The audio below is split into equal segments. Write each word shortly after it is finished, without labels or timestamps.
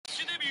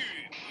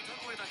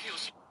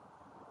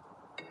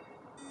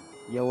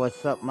Yo,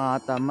 what's up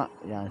mga tama?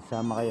 Yan,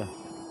 sama kayo.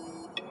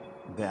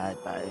 Gaya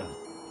tayo.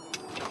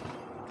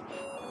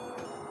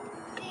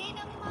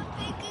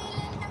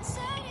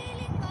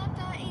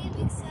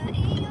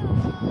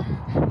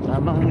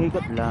 Tamang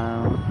ikot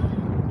lang.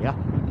 Yeah.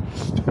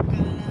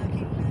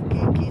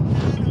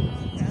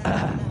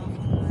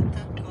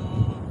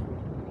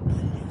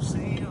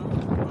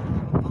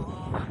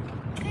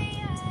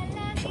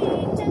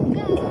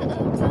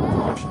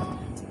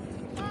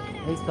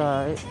 Ay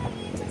tayo.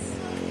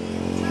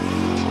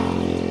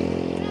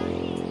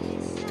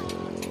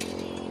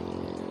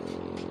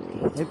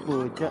 Ay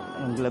pucha,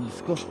 yung gloves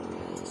ko.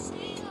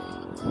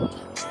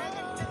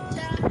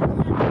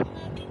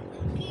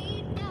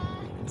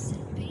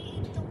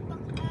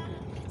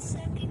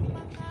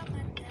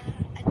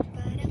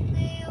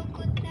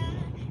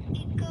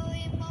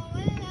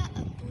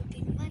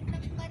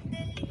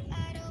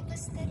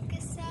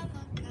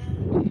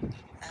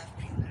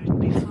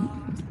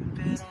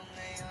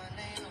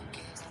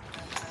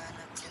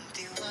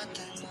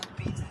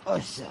 Oh,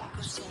 siya.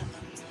 Let's go.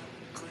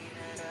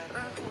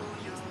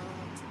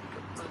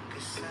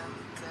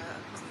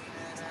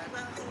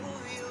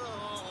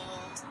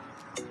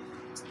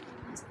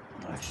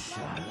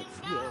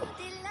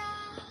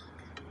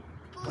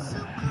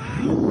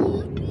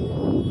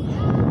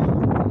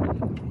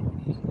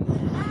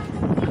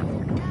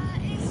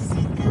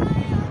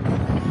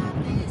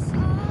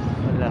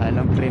 Wala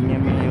nang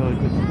premium yung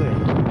YouTube ko eh.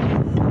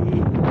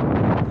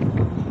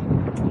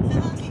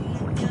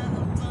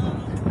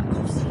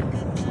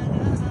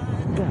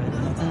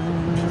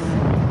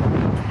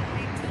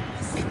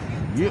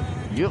 Yuk,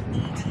 yuk.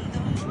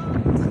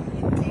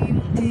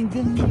 Ang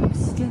ganda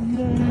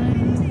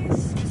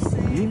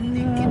yun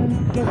ang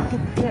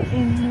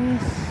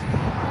kakakainis,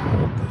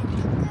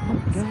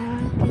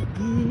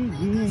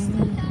 magkakagigil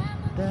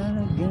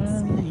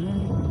talagang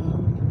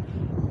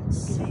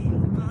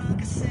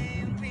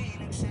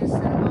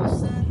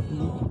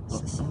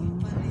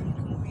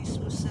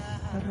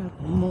harap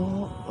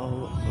mo.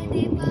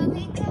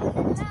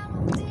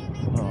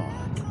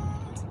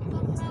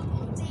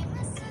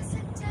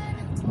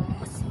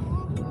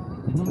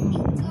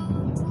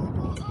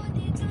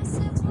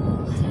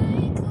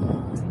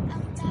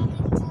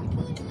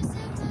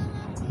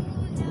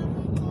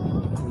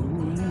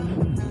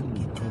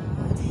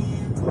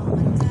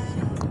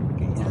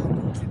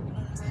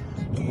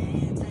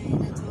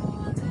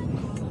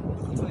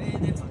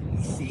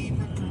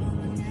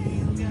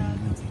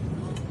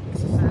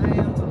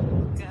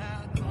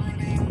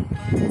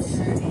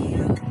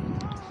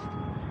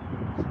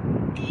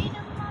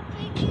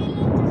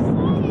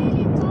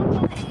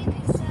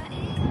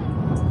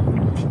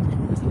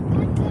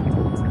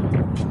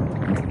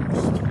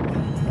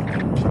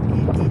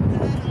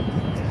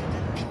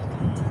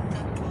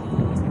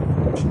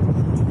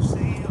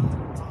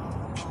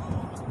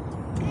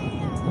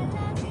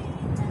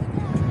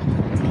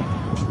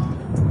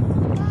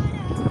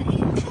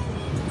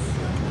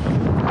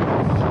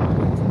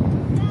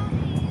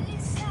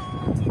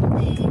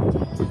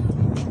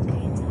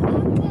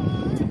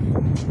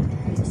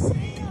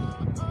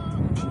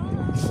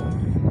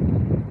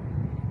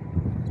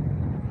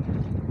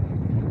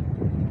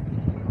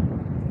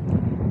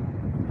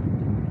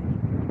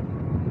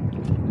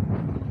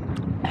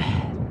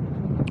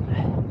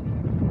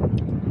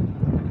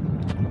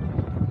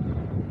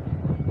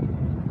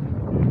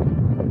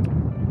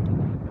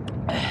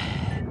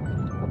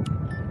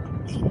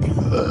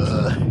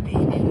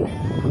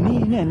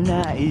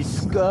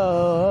 Ninanais ko,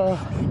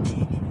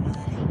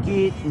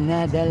 higit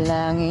na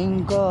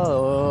dalangin ko,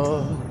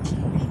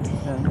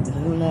 ang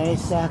tunay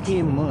sa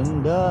aking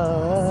mundo,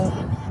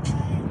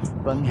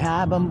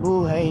 panghabang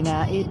buhay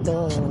na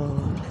ito.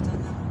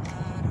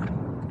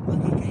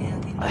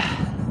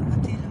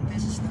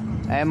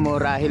 Ay,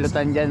 mura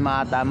hilutan dyan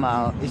mga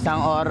tama.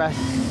 Isang oras,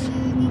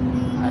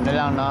 ano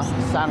lang no,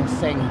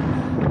 sangseng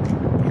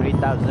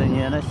 3,000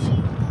 yun.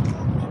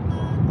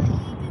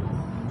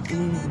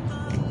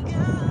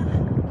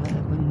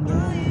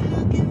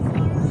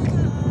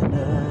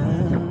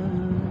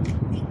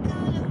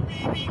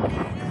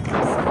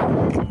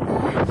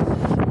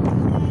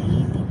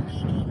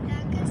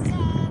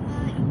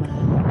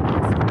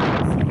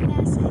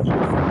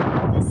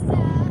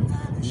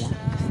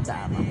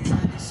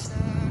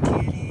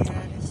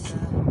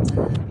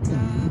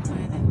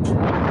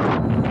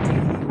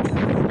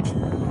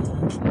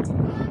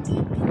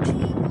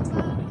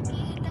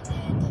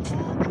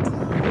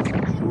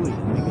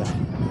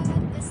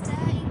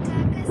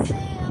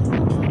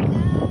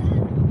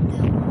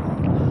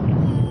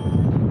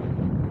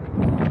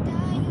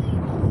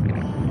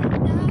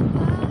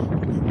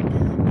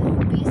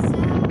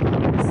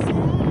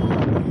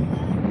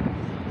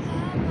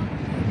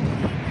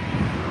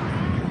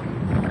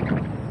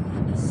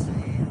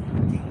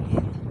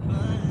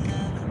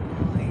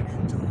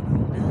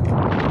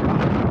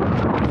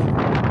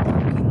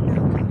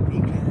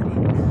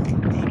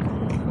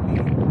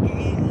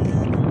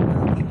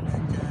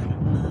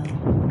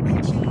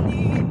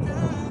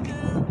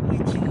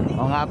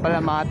 O nga pala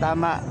mga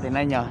tama,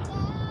 tingnan nyo.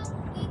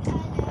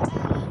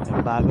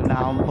 Bago na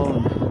akong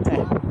phone.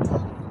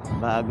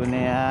 Bago na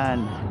yan.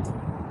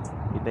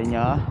 Kita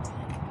nyo?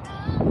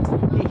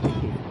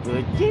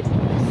 Good shit.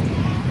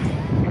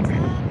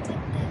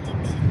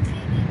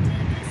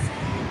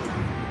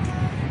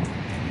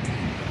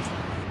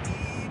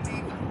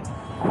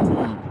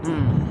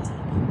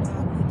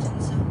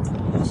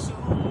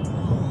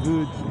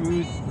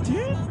 Good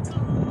shit.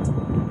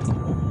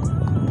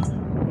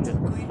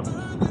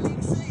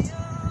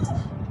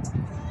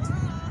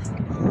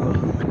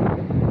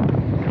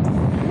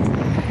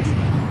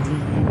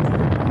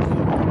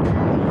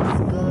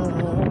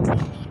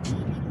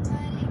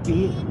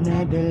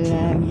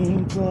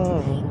 Nadalangin ko,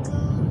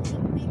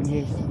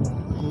 yes,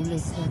 kulay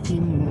sa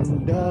aking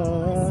mundo.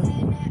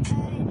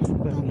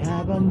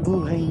 Panghabang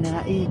buhay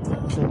na ito,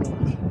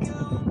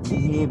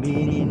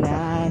 binibini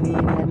na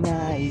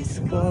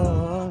ninanais ko.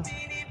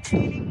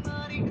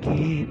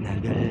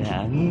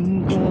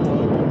 Nadalangin ko,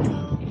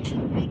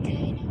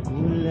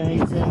 kulay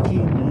sa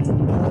aking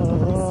mundo.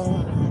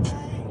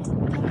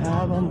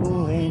 Panghabang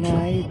buhay na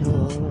ito.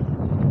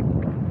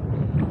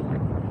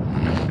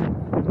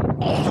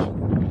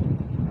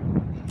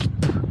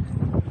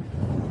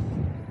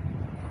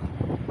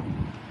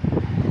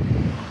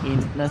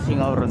 Init na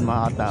singaw ron,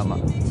 mga katama.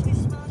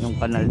 Yung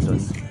kanal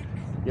dun.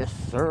 Yes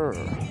sir.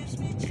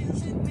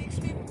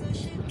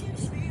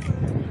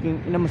 Yung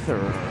ina mo sir.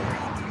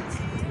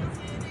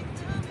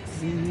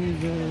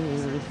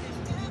 Yes.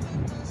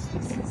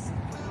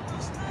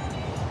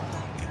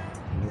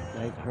 Look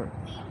like her.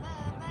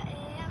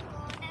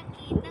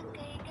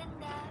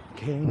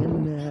 Kaya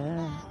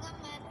ganda.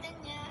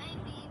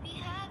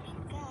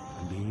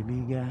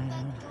 Bibigan.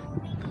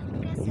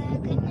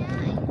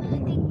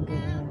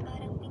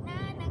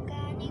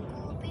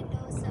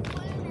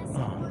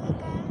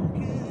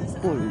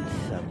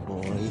 Pulsa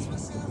boy.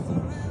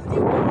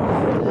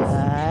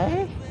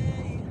 Ay.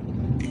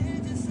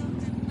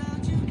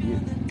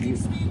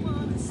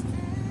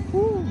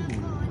 Woo.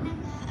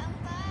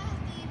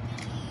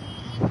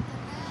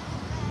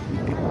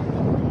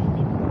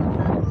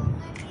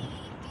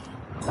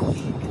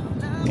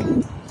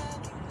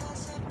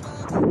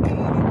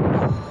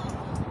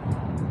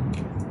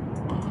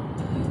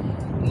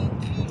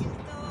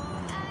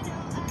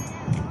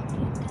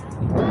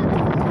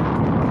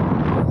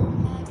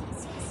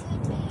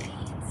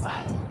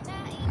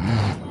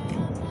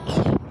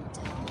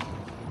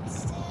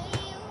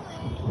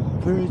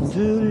 For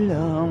too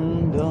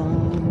long,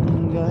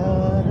 don't go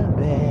to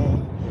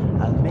bed.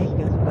 I'll make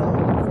a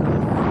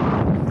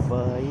coffee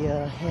for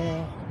your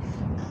head.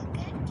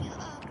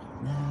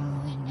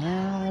 Now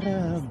out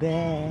of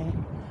bed,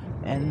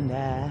 and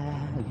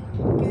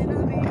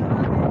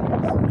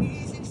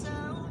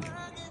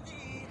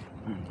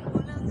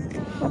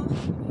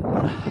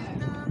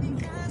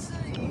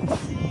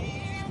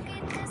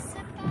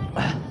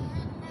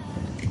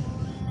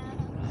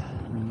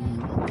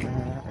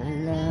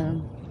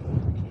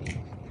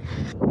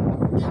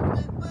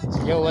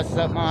Yo, what's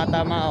up mga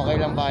tama? Okay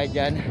lang ba kayo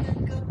dyan?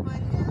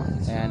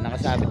 Ayan,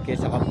 nakasabit kayo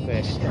sa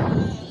kape.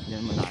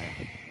 Diyan muna kayo.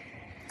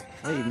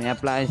 Ay, may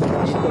appliance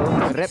dito.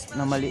 Rep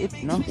na maliit,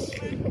 no?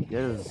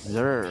 Yes,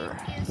 sir.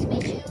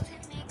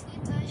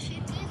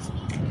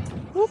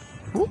 Whoop,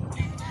 whoop.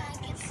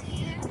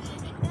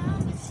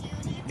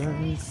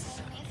 Nice.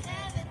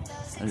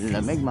 Ang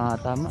lamig mga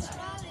tama.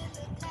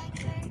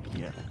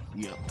 Yeah,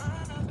 yeah.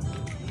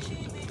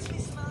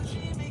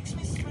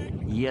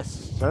 Yes,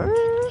 sir.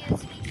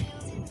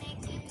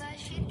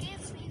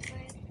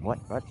 What?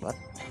 Hurt.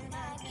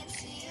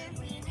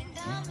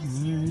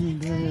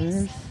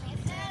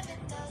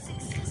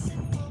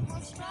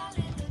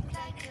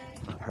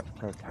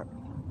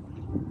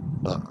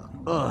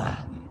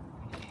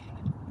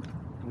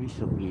 Uy,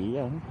 sugi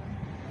yan.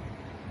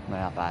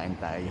 Makakain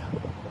tayo.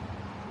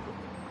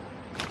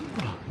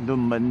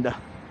 Doon banda.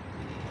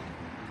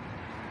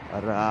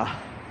 Para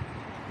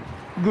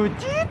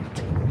gujit.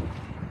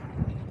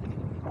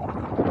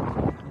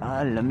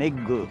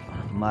 Lamig.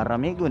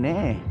 Maramig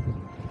ne.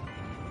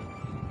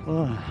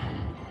 Oh.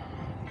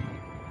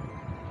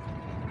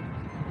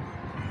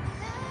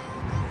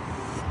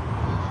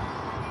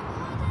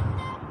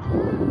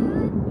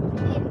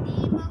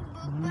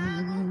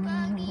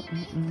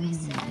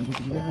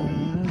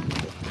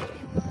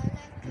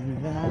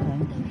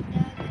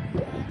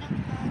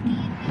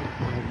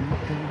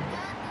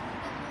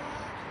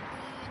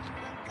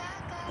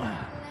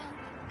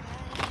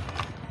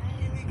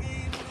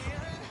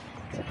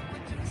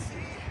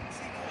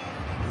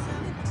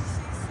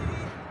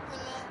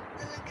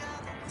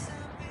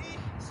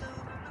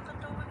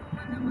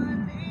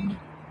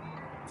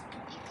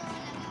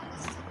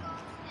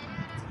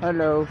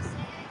 Hello.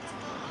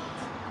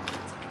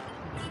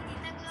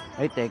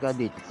 Ay, teka,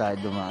 dito tayo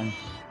dumaan.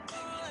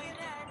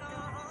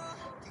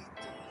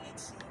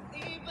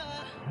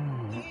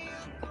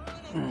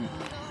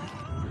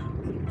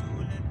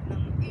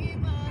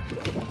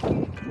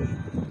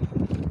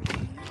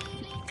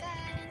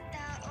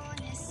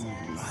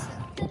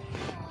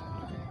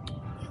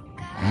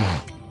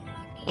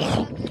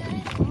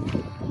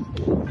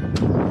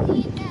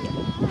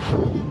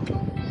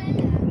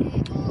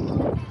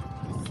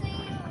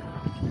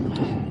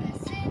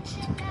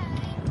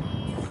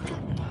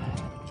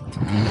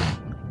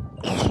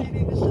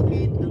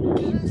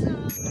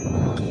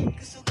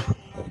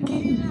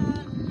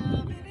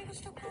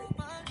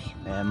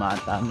 mga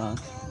tama.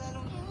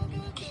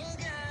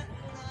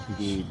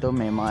 Dito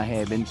may mga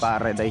heaven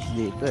paradise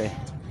dito eh.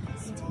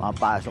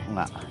 Mapasok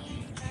nga.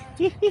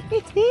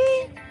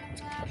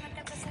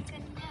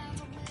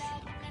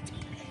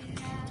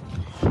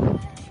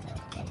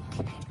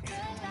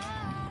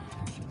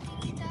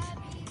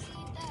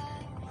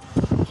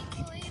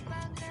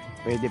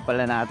 Pwede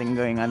pala natin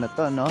gawing ano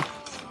to, no?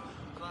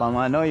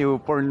 Pamano,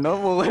 U-porn, no?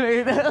 Puka na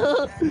yun.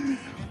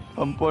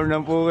 Pamporn na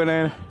puka na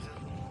yun.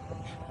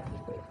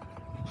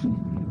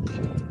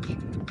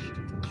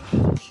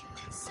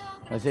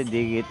 Kasi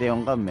di kita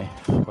yung cam eh.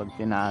 Pag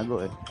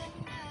tinago eh.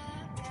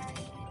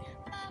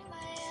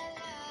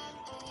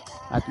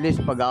 At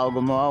least pag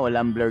ako gumawa,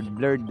 walang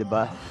blurred,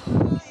 diba?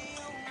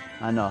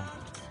 Ano?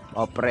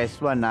 O press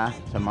 1 ha.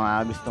 Sa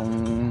mga gustong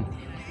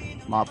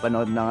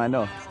makapanood ng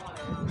ano,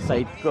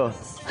 site ko.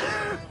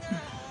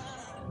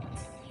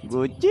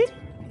 Gucci.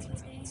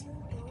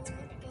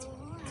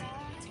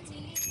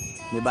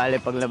 Di bale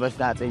paglabas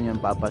natin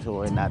yung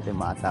papasukin natin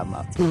mga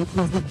tama.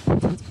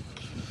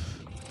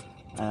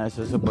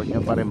 Susupport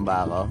nyo pa rin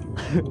ba ako?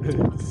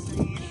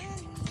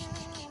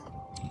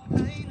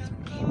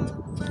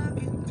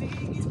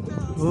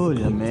 Oh,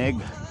 lamig.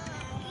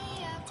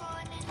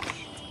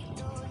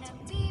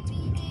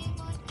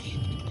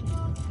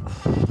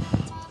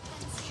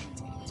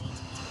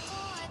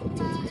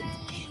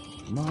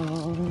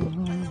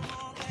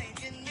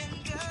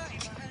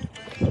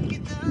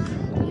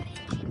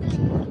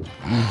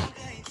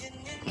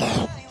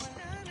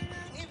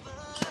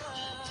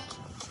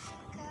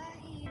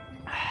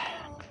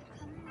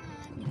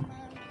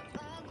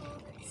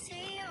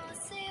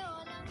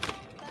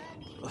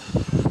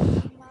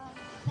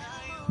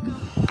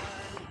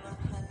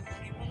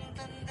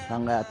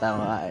 Saan kaya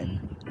tayo kain?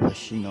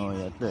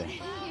 Yoshinoya to eh.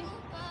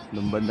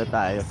 Lumbanda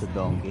tayo sa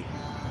Donkey.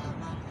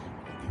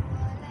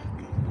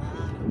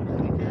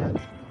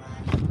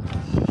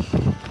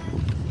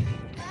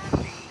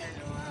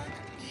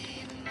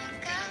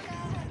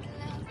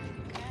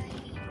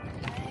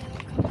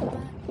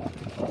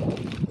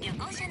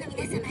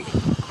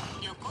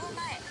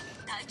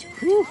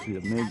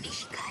 Lamig.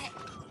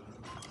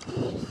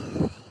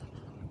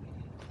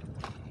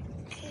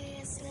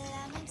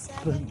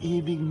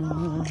 Pag-ibig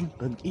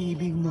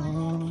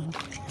mo,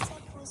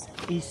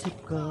 isip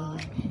ko,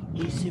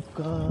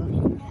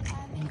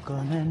 ko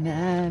na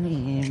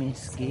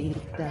namimiss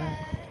kita.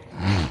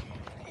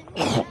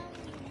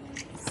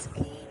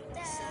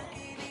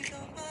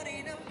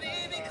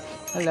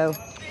 Hello.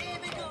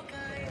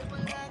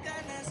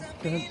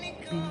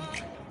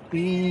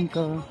 Pag-ibig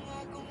ko,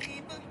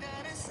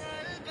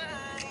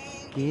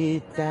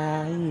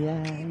 kita,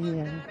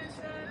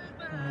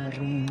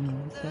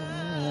 parinta.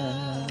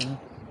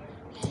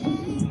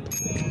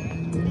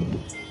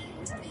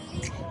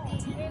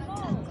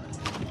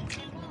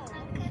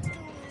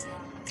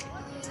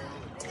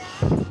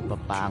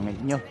 Papangit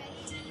nyo.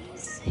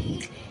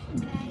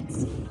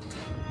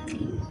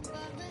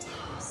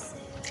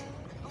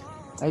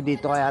 Ay,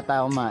 dito kaya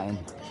tayo kumain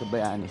sa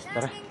Bayanis.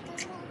 Tara.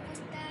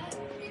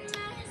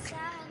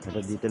 Pero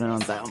dito na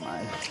lang tayo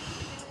kumain.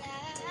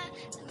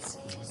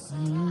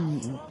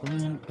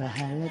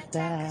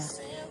 Pahalata.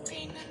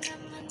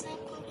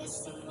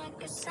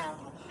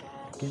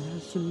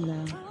 Kaso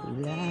lang,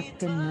 wala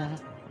ka na.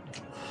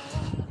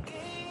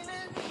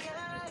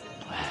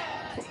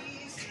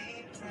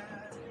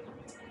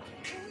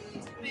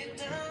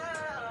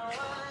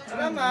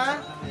 Hello, ma.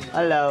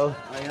 Hello.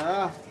 Ayo.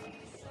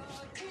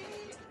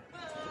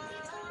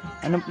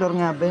 Anong floor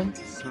nga, Ben?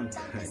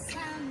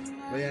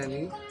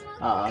 Bayani?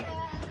 Oo.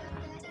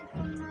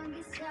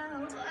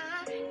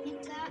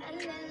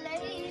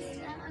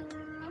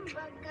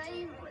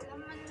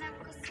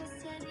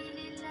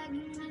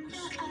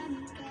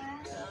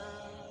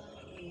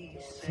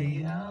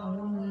 Sayaw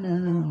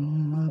ng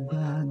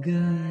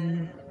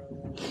mabagal.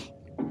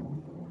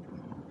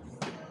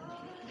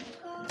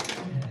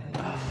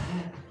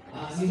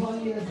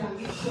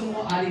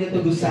 Arigato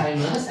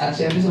gozaimasu. At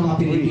syempre sa mga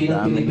Pilipino,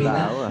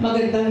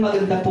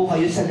 maganda po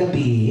kayo sa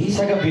gabi.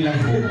 Sa gabi lang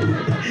po.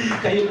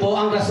 Kayo po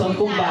ang rason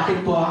kung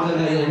bakit po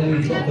hanggang ngayon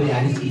narito ang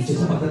Bayanis Issue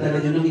sa pagdadala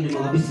nyo ng inyong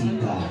mga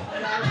bisita.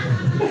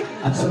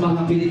 At sa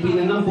mga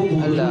Pilipino ng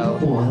bubulong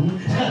kapon.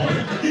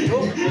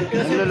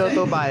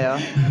 Nagluluto ba kayo?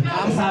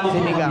 Kasama po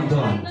Sinigang. kami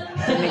doon.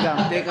 Sinigang.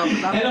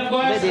 And of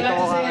course, Dito let's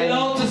ko say kakain.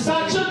 hello to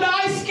Sancho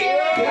Daisuke!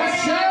 Yes,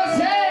 yes,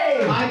 hey!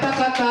 Ay,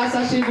 takata sa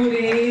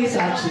Shiburi,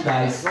 Sancho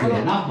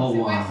Daisuke. Number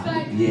one.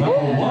 Yeah.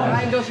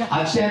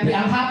 At syempre,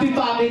 ang happy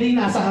family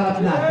nasa harap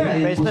natin.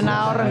 Ayun Pwesto po na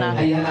sa- ako rin, ah.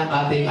 Ayan ang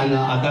ating,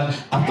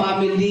 a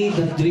family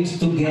that drinks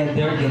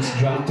together, gets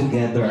drunk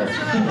together.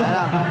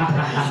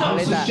 Ang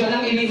sosyal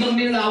ang ininom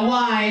nila,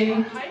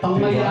 wine,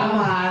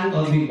 pangmayaman,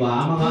 o diba,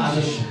 mga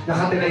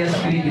nakatira yan sa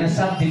Pilipinas,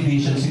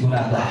 subdivision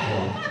sigurado ako.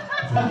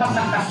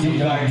 Yung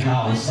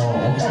guardhouse.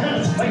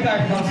 May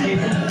guardhouse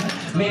dito.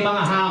 May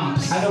mga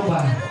humps. Ano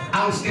ba?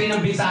 Ang screen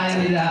ng bisaya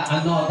nila,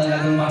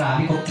 talagang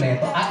marami,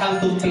 kompleto. At ang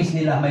toothpaste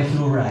nila may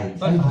fluoride.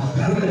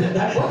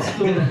 What's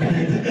fluoride?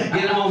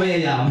 Yan ang mga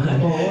mayayaman.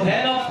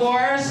 And of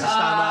course,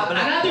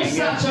 another Another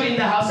Sacho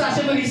in the house.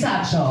 Sacho muli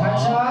Sacho.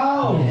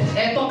 Sacho.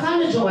 Eto ka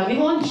na jowa ni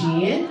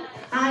Honjin.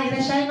 Ay,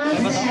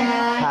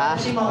 irashaimashita. Ha?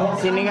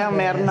 Sinigang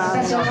meron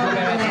na.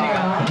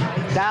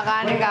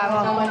 Kakanin ka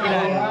mo.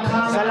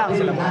 Isa lang.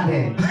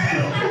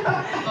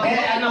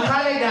 Ano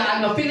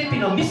kalaga,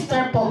 Filipino,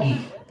 Mr.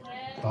 Pogi.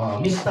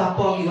 Oh, Mr.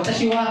 Pogi.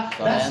 Watashi wa,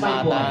 that's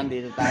my boy.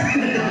 Dito tayo.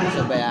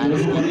 Sa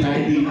Bayanes.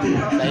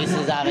 Sa isa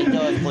sa akin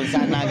yun, kung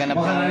saan naganap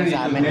naman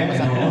sa amin. And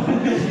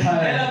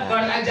of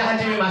course, andiyan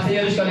Jimmy Masa,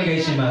 yoroshiku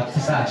onegaishimasu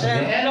sa Sacho.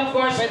 And of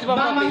course,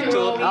 Mama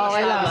Hiro,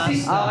 Okay lang.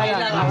 Okay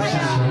lang.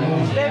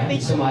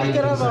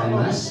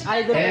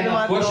 And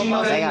of course, yung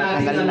magaling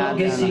natin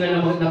guest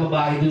singer na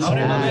babae dun sa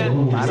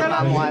Para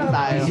mamuhan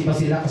tayo. Isip pa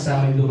sila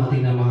kasama yung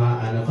dumating ng mga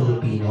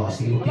Filipino.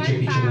 Sige,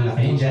 picture-picture muna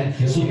kayo dyan.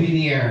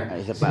 Souvenir.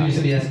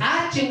 Souvenir.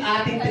 At yung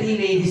ating 3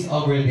 ladies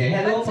over there.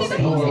 Hello po sa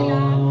inyo.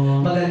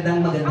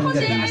 Magandang gabi.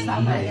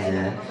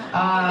 Ayan.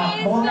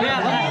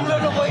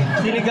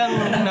 Sinigang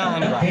na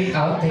ano ba? Take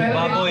out.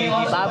 Baboy.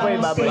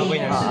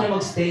 Gusto nyo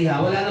mag-stay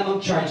ha. Wala namang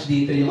charge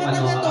dito yung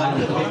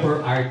per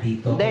hour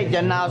dito. Hindi,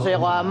 dyan na ako sa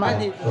Yokohama.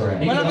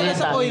 Wala ka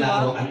sa Koiwa?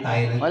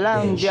 Wala,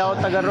 hindi ako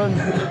taga ron.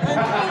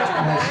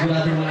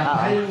 Sigurado mo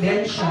na kayong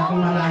din siya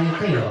kung malayo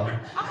kayo.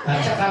 At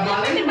saka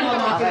malay mo,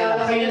 mga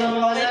kilala kayo ng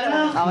mga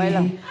lalaki. Okay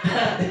lang.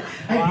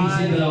 Ay,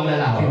 busy na lang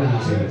lalaki na.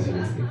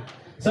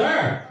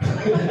 Sir!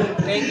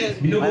 Thank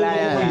you. Wala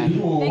yan.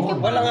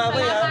 Wala nga ba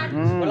yan?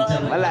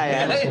 Wala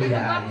yan.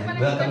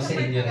 Welcome sa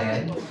inyo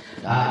rin.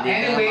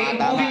 Anyway,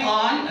 moving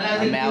on.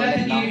 Let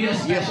me give you a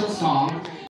special song.